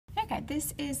Okay,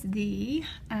 this is the,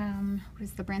 what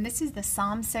is the brand? This is the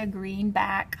Somso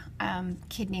greenback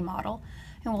kidney model.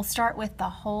 And we'll start with the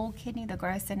whole kidney, the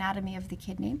gross anatomy of the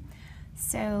kidney.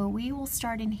 So we will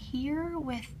start in here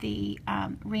with the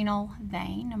renal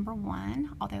vein, number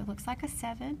 1, although it looks like a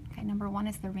 7. Okay, number 1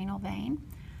 is the renal vein.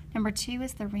 Number 2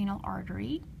 is the renal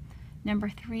artery. Number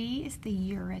 3 is the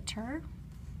ureter.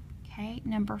 Okay,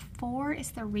 number 4 is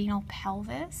the renal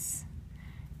pelvis.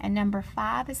 And number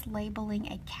 5 is labeling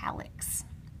a calyx.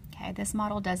 Okay, this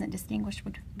model doesn't distinguish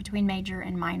between major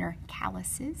and minor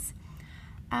calyces.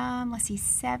 Let's see,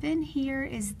 7 here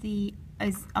is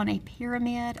on a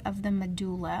pyramid of the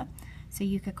medulla. So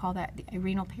you could call that a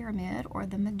renal pyramid or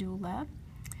the medulla.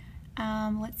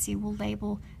 Let's see, we'll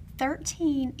label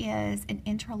 13 is an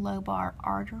interlobar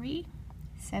artery.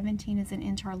 17 is an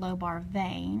interlobar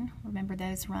vein. Remember,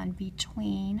 those run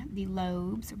between the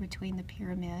lobes or between the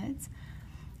pyramids.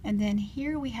 And then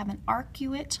here we have an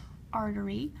arcuate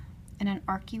artery and an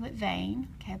arcuate vein.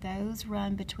 Okay, those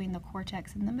run between the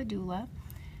cortex and the medulla.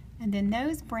 And then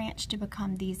those branch to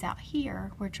become these out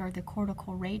here, which are the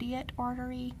cortical radiate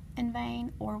artery and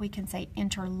vein, or we can say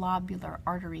interlobular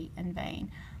artery and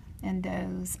vein. And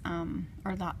those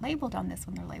are not labeled on this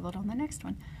one, they're labeled on the next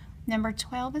one. Number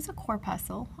 12 is a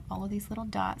corpuscle. All of these little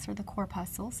dots are the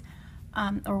corpuscles.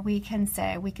 Or we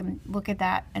can look at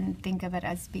that and think of it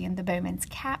as being the Bowman's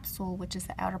capsule, which is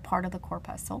the outer part of the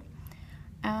corpuscle.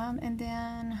 And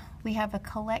then we have a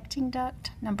collecting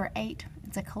duct, number 8.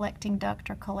 It's a collecting duct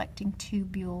or collecting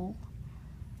tubule.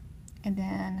 And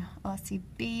then, let's see,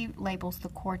 B labels the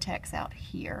cortex out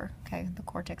here. Okay, the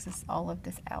cortex is all of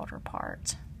this outer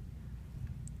part.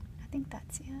 I think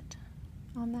that's it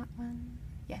on that one.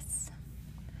 Yes.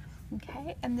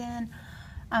 Okay, and then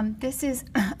this is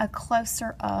a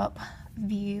closer up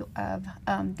view of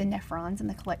the nephrons and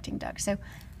the collecting duct. So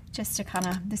just to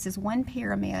this is one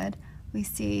pyramid. We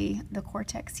see the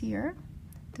cortex here,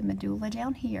 the medulla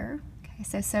down here.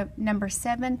 Okay, so number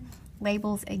 7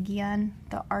 labels again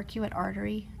the arcuate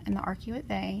artery and the arcuate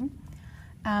vein.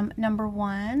 Number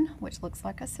 1, which looks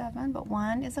like a 7, but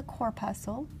 1 is a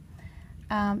corpuscle.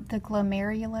 The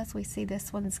glomerulus, we see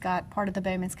this one's got part of the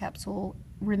Bowman's capsule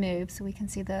removed, so we can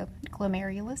see the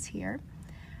glomerulus here.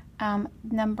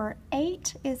 Number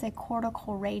 8 is a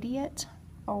cortical radiate,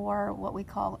 or what we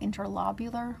call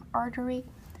interlobular artery.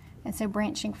 And so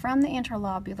branching from the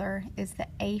interlobular is the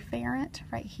afferent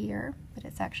right here, but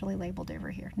it's actually labeled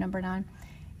over here. Number 9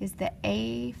 is the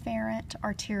afferent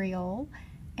arteriole,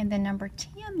 and then number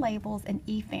 10 labels an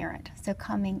efferent. So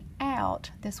coming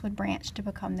out, this would branch to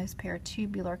become those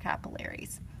paratubular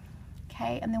capillaries.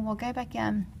 Okay, and then we'll go back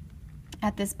in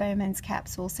at this Bowman's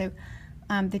capsule. So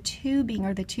the tubing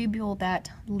or the tubule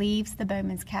that leaves the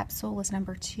Bowman's capsule is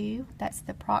number 2. That's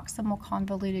the proximal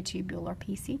convoluted tubule, or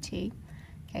PCT.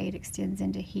 Okay, it extends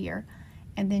into here.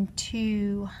 And then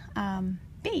 2B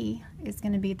is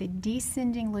going to be the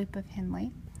descending loop of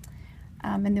Henle.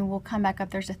 And then we'll come back up.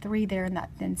 There's a 3 there in that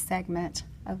thin segment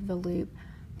of the loop.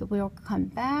 But we'll come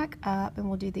back up and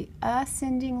we'll do the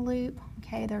ascending loop.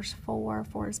 Okay, there's 4.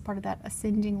 4 is part of that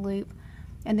ascending loop.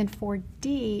 And then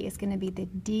 4D is going to be the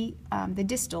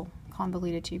distal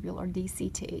convoluted tubule, or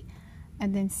DCT.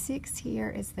 And then 6 here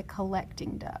is the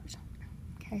collecting duct.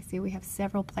 Okay, see, we have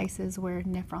several places where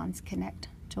nephrons connect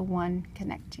to one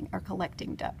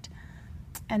collecting duct.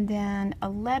 And then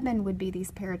 11 would be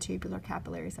these paratubular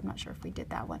capillaries. I'm not sure if we did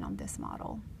that one on this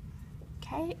model.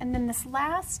 Okay, and then this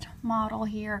last model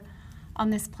here on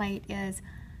this plate is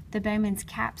the Bowman's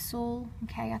capsule.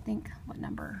 Okay, I think, what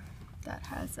number? That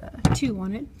has a 2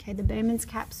 on it. Okay, the Bowman's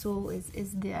capsule is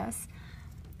this.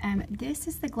 This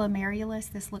is the glomerulus.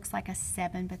 This looks like a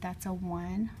 7, but that's a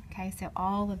 1. Okay, so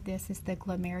all of this is the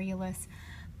glomerulus.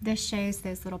 This shows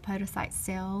those little podocyte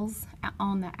cells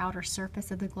on the outer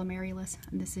surface of the glomerulus.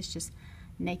 And this is just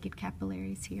naked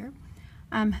capillaries here.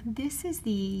 This is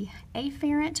the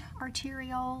afferent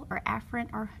arteriole, or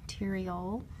afferent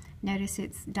arteriole. Notice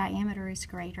its diameter is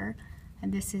greater.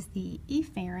 And this is the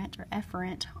efferent or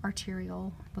efferent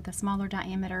arteriole with a smaller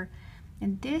diameter.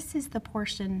 And this is the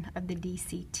portion of the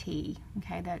DCT,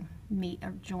 okay, that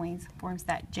forms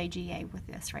that JGA with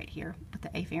this right here, with the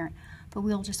afferent. But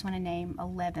we'll just want to name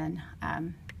 11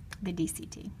 the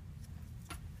DCT.